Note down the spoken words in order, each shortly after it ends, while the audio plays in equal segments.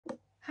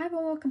Hi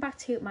everyone, welcome back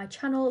to my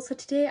channel. So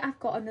today I've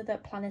got another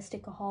planner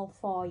sticker haul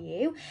for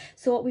you.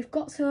 So we've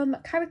got some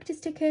character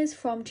stickers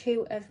from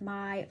two of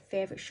my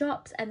favourite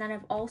shops, and then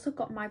I've also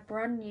got my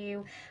brand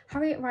new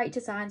Harriet Wright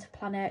Designs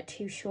planner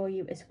to show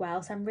you as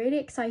well. So I'm really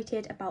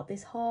excited about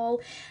this haul.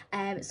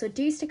 So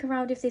do stick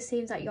around if this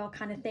seems like your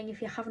kind of thing.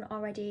 If you haven't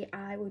already,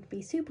 I would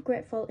be super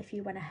grateful if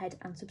you went ahead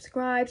and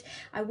subscribed.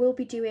 I will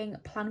be doing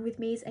plan with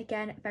me's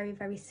again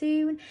very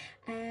soon.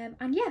 And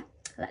yeah,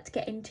 let's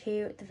get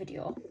into the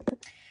video.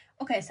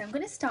 Okay, so I'm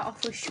going to start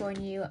off with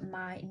showing you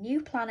my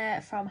new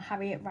planner from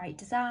Harriet Wright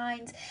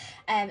Designs.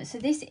 So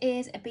this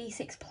is a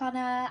B6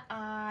 planner.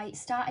 I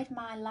started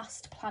my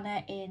last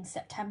planner in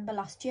September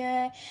last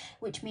year,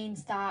 which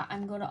means that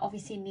I'm going to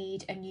obviously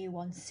need a new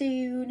one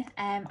soon.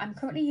 I'm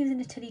currently using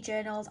the Tilly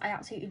Journals. I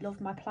absolutely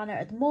love my planner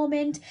at the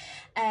moment,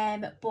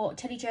 but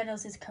Tilly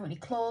Journals is currently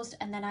closed.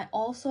 And then I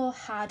also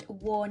had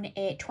won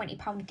a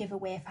 £20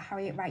 giveaway for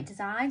Harriet Wright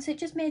Designs, so it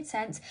just made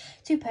sense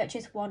to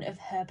purchase one of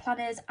her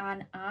planners,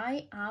 and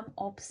I am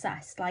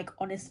obsessed. Like,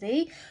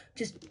 honestly,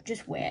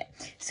 just wait.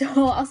 So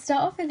I'll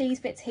start off with these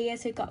bits here.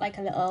 So we've got like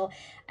a little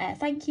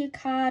thank you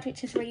card,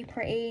 which is really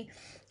pretty.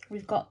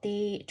 We've got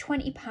the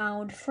 £20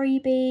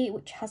 freebie,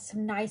 which has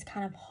some nice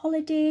kind of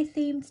holiday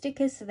themed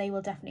stickers, so they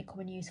will definitely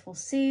come in useful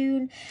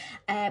soon.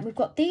 We've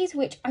got these,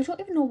 which I don't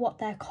even know what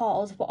they're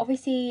called, but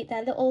obviously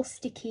they're little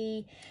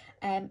sticky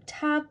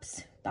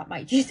tabs. That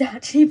might just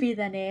actually be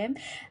their name,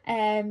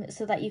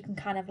 so that you can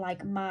kind of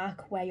like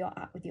mark where you're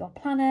at with your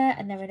planner,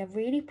 and they're in a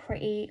really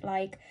pretty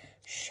like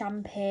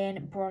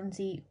champagne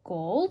bronzy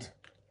gold.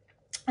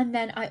 And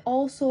then I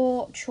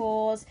also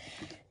chose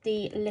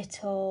the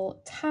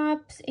little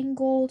tabs in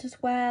gold as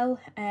well.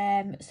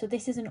 So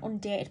this is an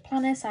undated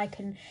planner, so I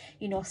can,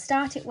 you know,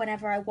 start it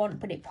whenever I want,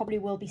 but it probably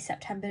will be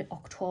September,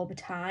 October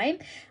time,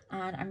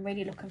 and I'm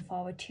really looking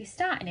forward to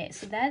starting it.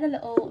 So they're the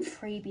little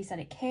freebies that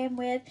it came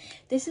with.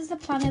 This is the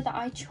planner that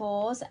I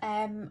chose.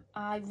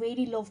 I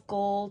really love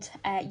gold.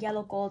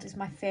 Yellow gold is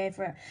my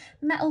favorite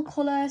metal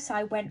color, so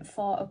I went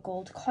for a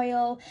gold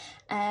coil.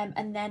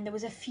 And then there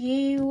was a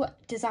few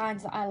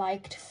designs that I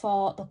liked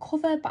for the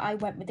cover, but I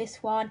went with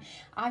this one.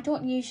 I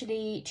don't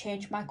usually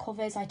change my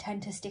covers. I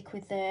tend to stick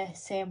with the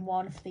same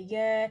one for the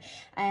year,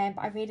 but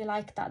I really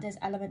like that there's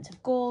elements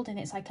of gold and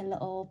it's like a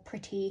little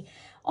pretty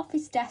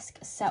office desk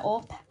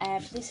setup.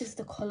 This is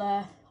the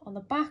colour on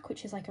the back,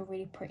 which is like a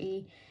really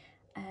pretty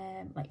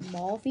like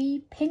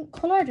mauvey pink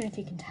colour. I don't know if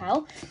you can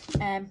tell.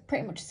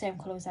 Pretty much the same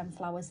colour as them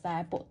flowers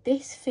there, but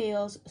this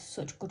feels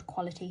such good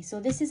quality.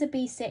 So this is a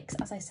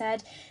B6, as I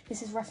said.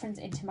 This is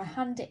referenced into my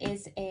hand. It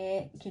is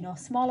a, you know,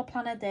 smaller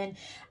planner than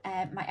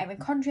my Erin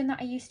Condren that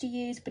I used to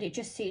use, but it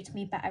just suits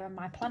me better in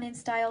my planning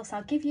style. So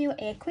I'll give you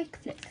a quick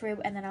flip through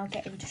and then I'll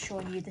get into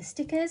showing you the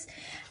stickers.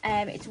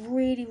 It's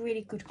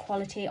really good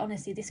quality.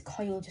 Honestly, this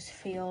coil just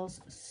feels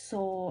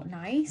so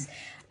nice.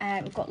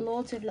 We've got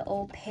loads of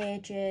little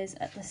pages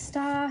at the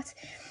start,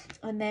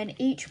 and then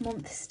each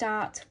month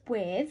starts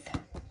with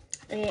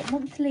a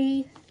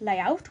monthly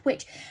layout,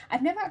 which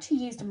I've never actually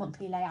used a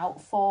monthly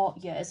layout for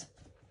years.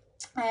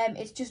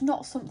 It's just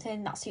not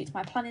something that suits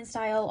my planning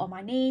style or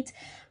my needs.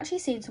 I've actually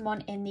seen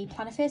someone in the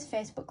Planner Face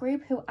Facebook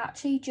group who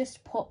actually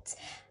just put,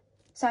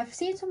 so I've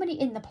seen somebody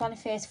in the Planner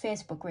Face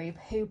Facebook group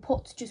who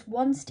puts just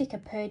one sticker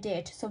per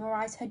day to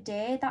summarise her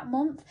day that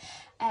month,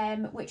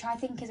 which I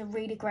think is a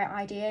really great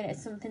idea, and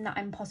it's something that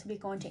I'm possibly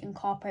going to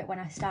incorporate when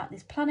I start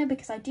this planner,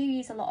 because I do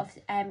use a lot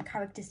of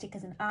character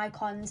stickers and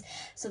icons.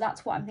 So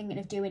that's what I'm thinking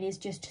of doing, is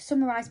just to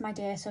summarise my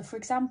day. So for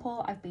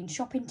example, I've been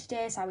shopping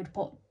today, so I would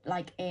put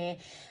like a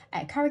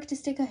character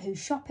sticker who's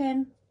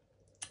shopping.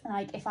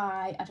 Like if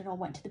I don't know,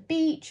 went to the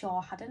beach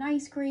or had an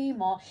ice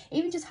cream or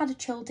even just had a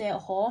chill day at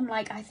home,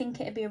 like I think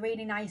it'd be a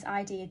really nice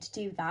idea to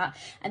do that.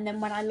 And then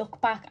when I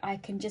look back, I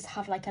can just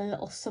have like a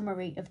little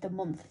summary of the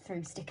month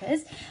through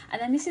stickers.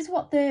 And then this is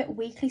what the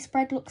weekly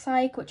spread looks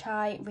like, which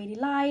I really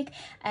like.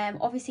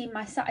 Obviously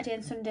my Saturday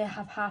and Sunday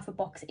have half a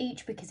box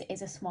each because it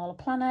is a smaller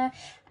planner,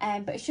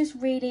 but it's just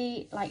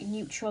really like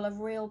neutral, a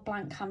real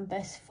blank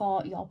canvas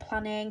for your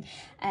planning.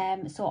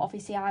 So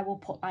obviously I will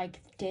put like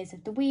days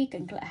of the week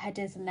and glitter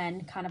headers and then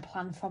kind of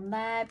plan from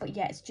there. But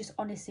yeah, it's just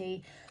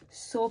honestly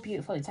so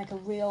beautiful. It's like a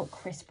real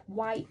crisp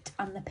white,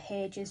 and the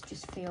pages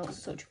just feel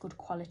such good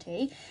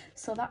quality.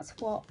 So that's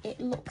what it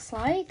looks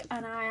like,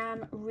 and I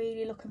am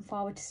really looking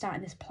forward to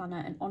starting this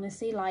planner. And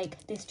honestly,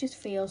 like, this just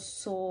feels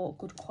so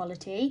good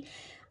quality.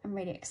 I'm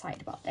really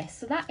excited about this.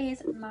 So that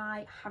is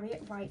my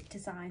Harriet Wright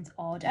Designs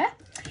order.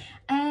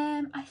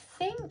 I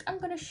think I'm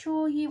going to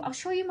show you, I'll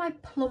show you my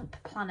Plump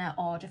planner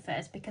order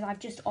first, because I've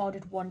just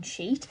ordered one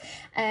sheet.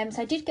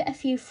 So I did get a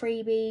few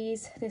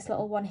freebies. This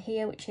little one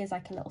here, which is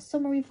like a little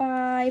summary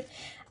vibe.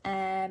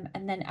 And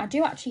then I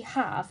do actually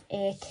have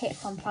a kit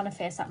from Planner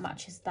Face that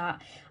matches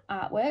that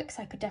artwork,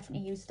 so I could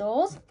definitely use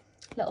those.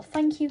 Little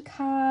thank you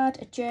card,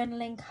 a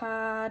journaling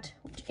card,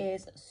 which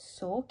is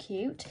so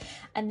cute.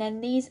 And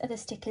then these are the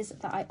stickers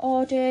that I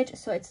ordered.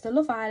 So it's the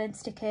Love Island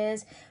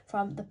stickers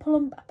from the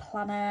Plump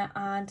planner,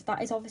 and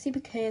that is obviously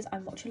because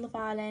I'm watching Love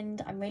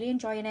Island. I'm really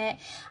enjoying it,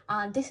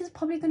 and this is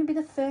probably going to be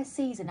the first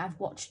season I've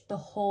watched the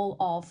whole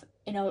of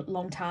in a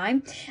long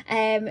time.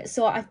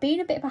 So I've been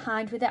a bit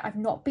behind with it. I've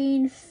not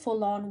been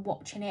full on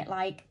watching it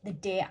like the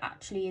day it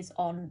actually is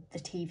on the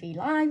TV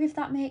live, if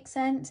that makes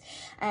sense.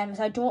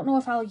 So I don't know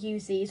if I'll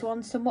use these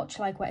ones so much,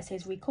 like where it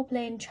says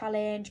recoupling,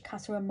 challenge,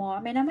 Casa Amor.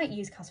 I mean, I might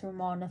use Casa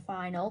Amor in the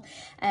final,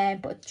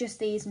 but just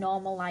these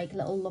normal like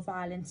little Love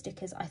Island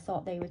stickers, I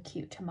thought they were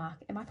cute to mark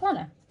in my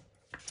planner.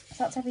 So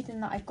that's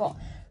everything that I've got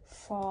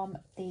from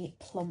the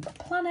Plump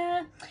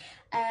planner.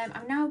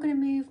 I'm now going to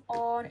move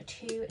on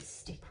to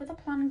Stick With A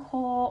Plan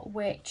core,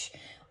 which,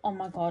 oh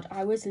my god,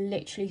 I was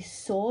literally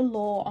so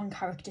low on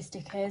character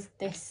stickers.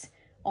 This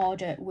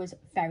order was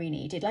very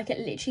needed. Like, it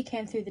literally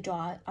came through the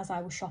door as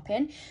I was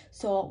shopping.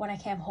 So when I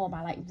came home,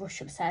 I like rushed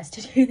upstairs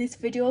to do this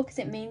video because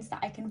it means that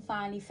I can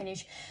finally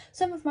finish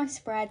some of my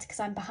spreads, because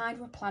I'm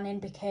behind with planning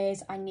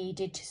because I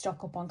needed to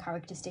stock up on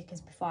character stickers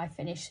before I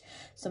finish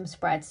some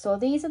spreads. So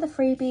these are the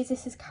freebies.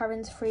 This is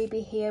Karen's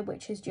freebie here,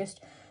 which is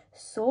just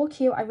so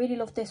cute. I really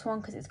love this one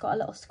because it's got a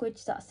little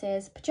squidge that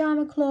says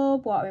Pajama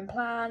Club, watering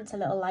plants, a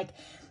little like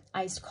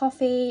iced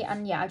coffee,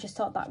 and yeah, I just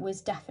thought that was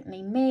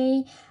definitely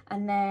me.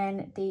 And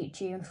then the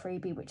June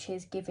freebie, which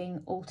is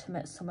giving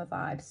ultimate summer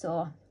vibes.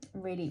 So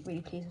really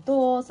pleased with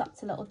those.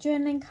 That's a little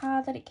journaling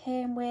card that it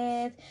came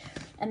with.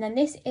 And then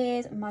this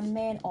is my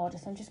main order,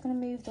 so I'm just going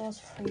to move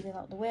those freebies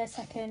out the way a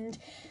second.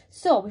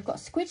 So we've got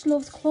Squidge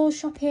Loves Clothes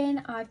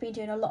Shopping. I've been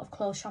doing a lot of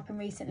clothes shopping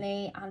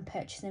recently and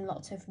purchasing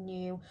lots of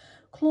new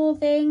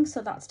clothing,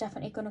 so that's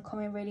definitely going to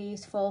come in really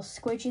useful.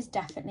 Squidge is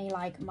definitely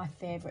like my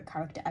favourite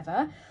character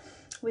ever.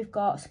 We've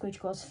got Squidge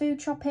Goes Food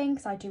Shopping,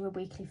 because I do a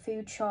weekly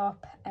food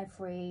shop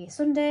every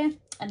Sunday,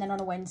 and then on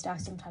a Wednesday I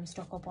sometimes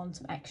stock up on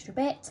some extra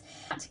bits.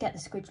 I had to get the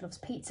Squidge Loves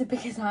Pizza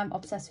because I'm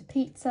obsessed with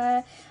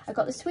pizza. I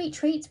got the Sweet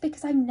Treats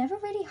because I never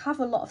really have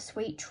a lot of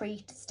sweet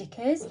treat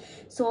stickers,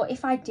 so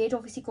if I did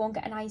obviously go and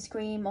get an ice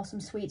cream or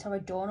some sweets or a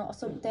donut or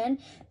something,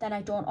 then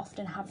I don't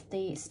often have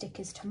the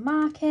stickers to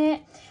mark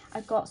it.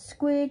 I got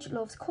Squidge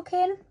Loves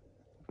Cooking.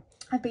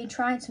 I've been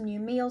trying some new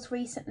meals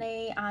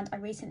recently, and I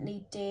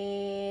recently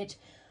did,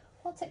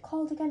 what's it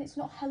called again? It's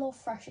not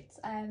HelloFresh, it's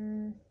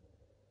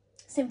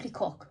Simply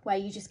Cook, where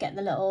you just get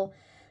the little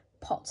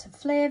pots of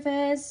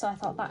flavours, so I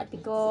thought that'd be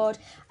good.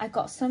 I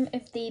got some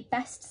of the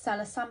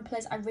bestseller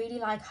samplers. I really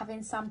like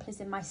having samplers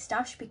in my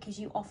stash because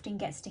you often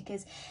get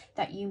stickers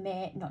that you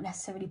may not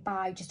necessarily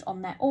buy just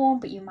on their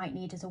own, but you might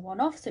need as a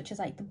one-off, such as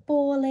like the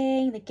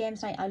bowling, the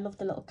games night. I love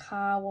the little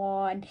car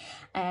one,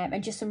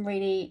 and just some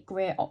really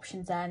great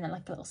options there, and then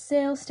like a little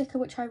sale sticker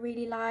which I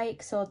really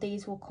like, so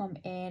these will come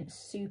in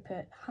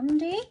super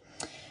handy.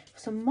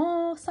 Some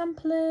more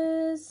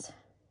samplers.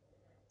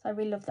 So I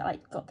really love that,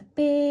 like, got the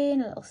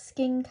bin, a little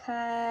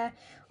skincare,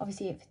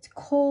 obviously if it's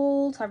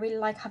cold. So I really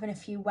like having a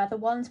few weather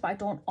ones, but I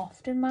don't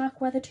often mark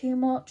weather too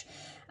much.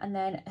 And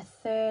then a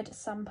third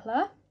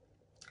sampler,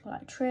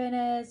 like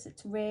trainers,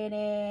 it's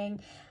raining,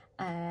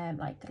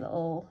 like a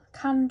little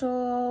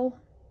candle,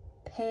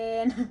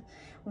 pin.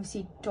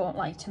 Obviously don't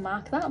like to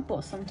mark that,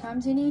 but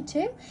sometimes you need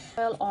to.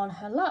 Girl on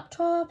her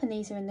laptop, and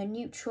these are in the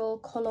neutral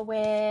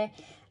colourway.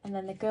 And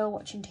then the girl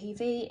watching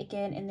TV,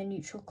 again in the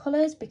neutral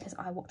colours because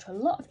I watch a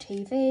lot of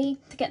TV.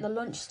 To get the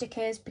lunch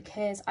stickers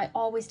because I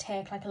always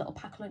take like a little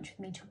pack lunch with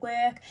me to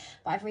work,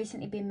 but I've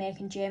recently been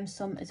making James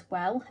some as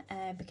well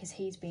because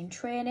he's been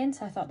training,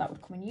 so I thought that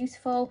would come in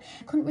useful.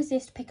 I couldn't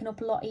resist picking up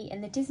Lottie in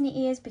the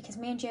Disney ears because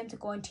me and James are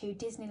going to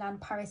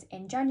Disneyland Paris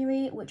in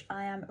January, which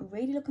I am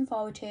really looking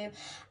forward to.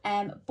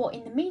 But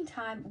in the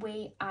meantime,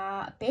 we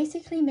are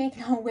basically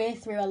making our way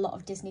through a lot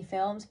of Disney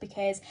films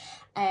because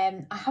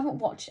I haven't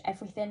watched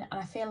everything, and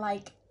I feel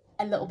like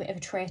a little bit of a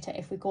traitor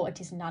if we go to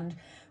Disneyland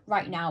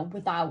right now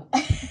without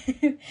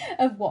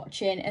of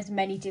watching as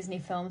many Disney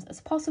films as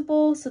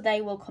possible. So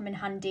they will come in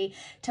handy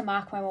to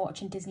mark when we're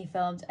watching Disney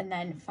films, and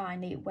then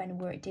finally when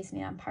we're at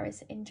Disneyland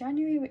Paris in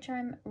January, which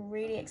I'm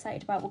really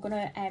excited about. We're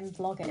gonna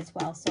vlog it as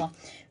well, so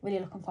really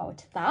looking forward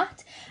to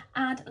that.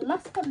 And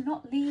last but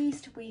not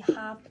least, we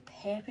have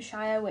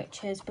Papershire, which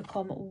has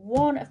become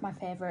one of my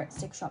favourite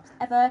sticker shops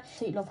ever.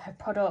 So you love her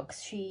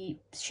products. She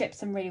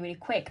ships them really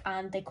quick,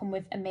 and they come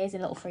with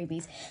amazing little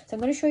freebies. So I'm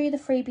going to show you the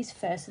freebies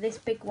first. So this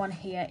big one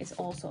here is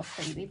also a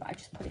freebie, but I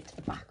just put it to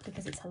the back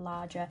because it's a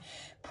larger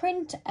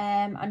print.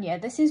 And yeah,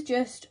 this is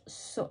just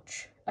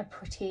such a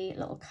pretty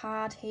little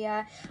card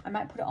here. I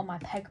might put it on my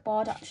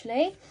pegboard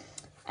actually.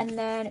 And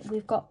then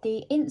we've got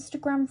the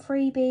Instagram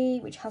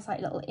freebie, which has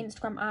like little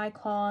Instagram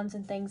icons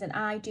and things, and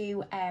I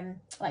do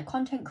like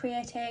content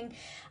creating.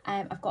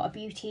 I've got a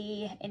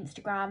beauty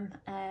Instagram,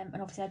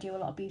 and obviously I do a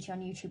lot of beauty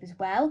on YouTube as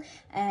well,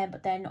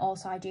 but then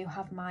also I do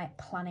have my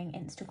planning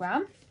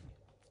Instagram.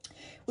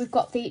 We've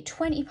got the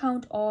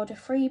 £20 order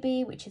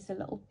freebie, which is the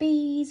little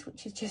bees,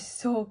 which is just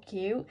so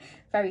cute,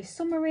 very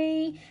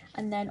summery.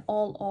 And then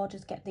all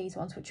orders get these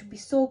ones, which would be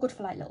so good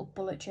for like little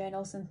bullet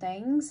journals and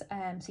things.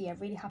 So yeah,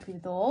 really happy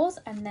with those.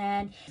 And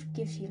then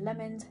gives you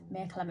lemons,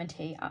 make lemon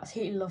tea.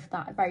 Absolutely love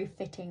that. Very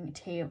fitting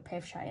to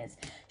Papershire's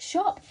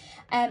shop.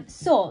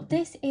 So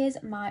this is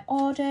my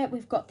order.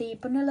 We've got the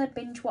vanilla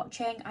binge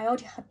watching. I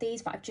already had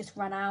these, but I've just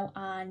run out,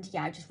 and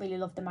yeah, I just really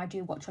love them. I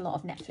do watch a lot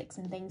of Netflix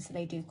and things, so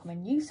they do come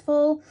in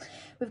useful.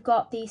 We've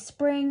got the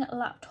spring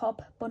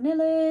laptop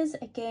bunillas,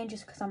 again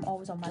just because I'm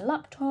always on my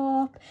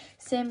laptop.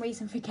 Same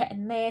reason for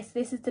getting this.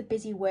 This is the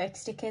busy work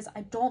stickers.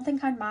 I don't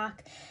think I'd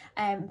mark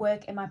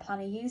work in my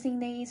planner using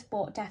these,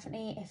 but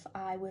definitely if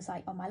I was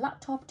like on my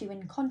laptop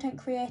doing content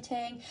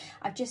creating.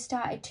 I've just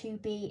started to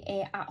be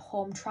a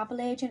at-home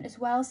travel agent as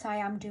well, so I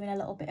am doing a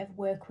little bit of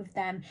work with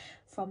them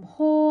from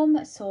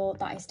home, so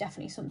that is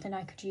definitely something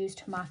I could use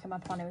to mark in my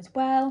planner as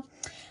well.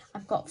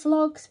 I've got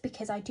vlogs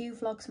because I do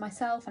vlogs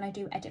myself and I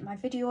do edit my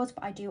videos,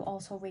 but I do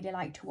also really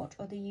like to watch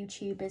other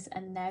YouTubers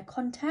and their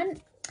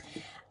content.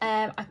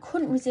 I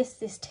couldn't resist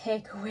this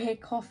takeaway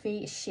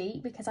coffee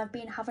sheet because I've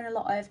been having a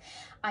lot of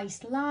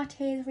iced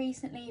lattes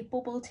recently,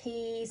 bubble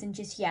teas, and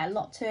just, yeah,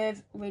 lots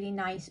of really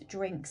nice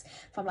drinks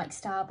from like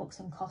Starbucks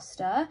and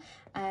Costa.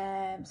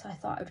 So I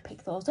thought I would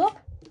pick those up.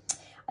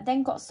 I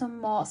then got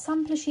some more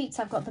sampler sheets.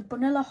 I've got the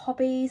Bunilla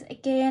Hobbies.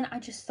 Again, I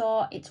just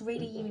thought it's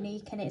really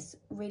unique and it's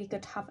really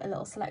good to have a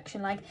little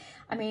selection. Like,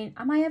 I mean,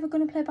 am I ever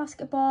going to play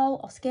basketball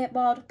or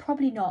skateboard?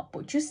 Probably not,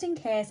 but just in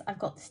case, I've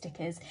got the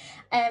stickers.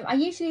 I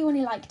usually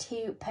only like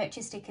to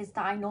purchase stickers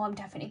that I know I'm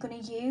definitely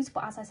going to use,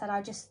 but as I said,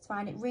 I just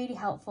find it really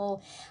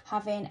helpful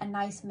having a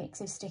nice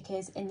mix of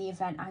stickers in the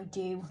event I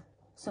do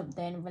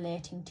something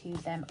relating to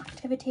them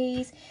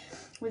activities.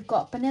 We've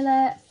got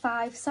Vanilla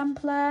 5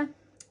 sampler,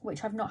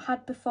 which I've not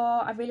had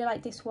before. I really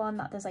like this one,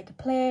 that there's like a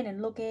plane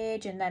and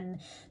luggage, and then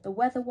the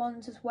weather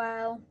ones as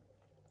well.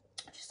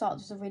 I just thought there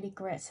was a really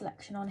great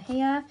selection on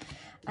here.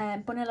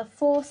 Vanilla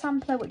 4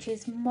 sampler, which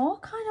is more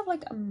kind of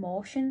like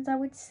emotions, I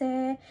would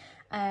say.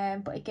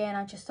 But again,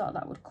 I just thought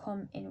that would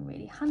come in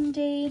really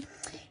handy.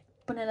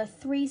 Vanilla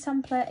 3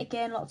 sampler,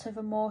 again, lots of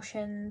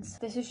emotions.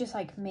 This is just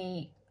like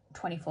me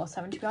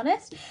 24/7, to be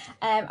honest.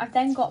 I've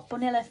then got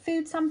Vanilla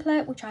Food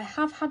Sampler, which I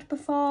have had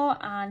before,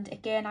 and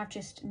again I've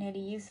just nearly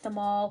used them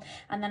all.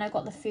 And then I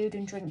got the Food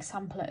and Drink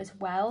Sampler as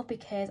well,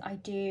 because I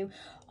do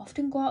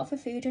often go out for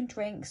food and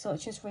drink, so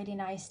it's just really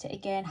nice to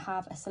again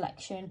have a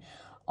selection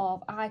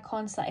of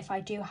icons that if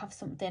I do have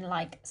something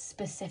like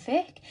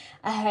specific,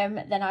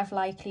 then I've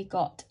likely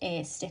got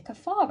a sticker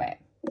for it.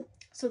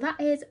 So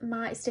that is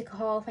my sticker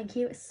haul. Thank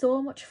you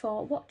so much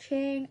for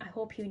watching. I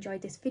hope you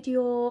enjoyed this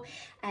video.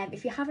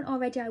 If you haven't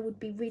already, I would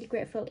be really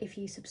grateful if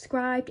you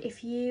subscribed.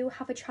 If you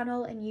have a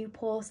channel and you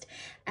post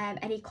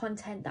any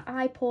content that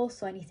I post,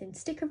 so anything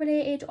sticker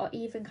related or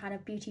even kind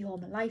of beauty,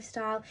 home and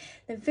lifestyle,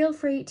 then feel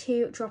free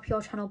to drop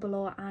your channel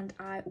below and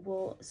I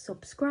will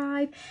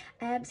subscribe.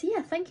 So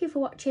yeah, thank you for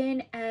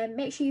watching.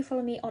 Make sure you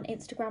follow me on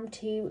Instagram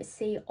to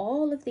see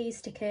all of these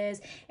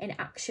stickers in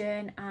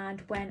action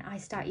and when I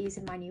start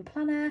using my new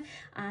planner.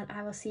 And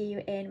I will see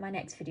you in my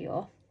next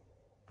video.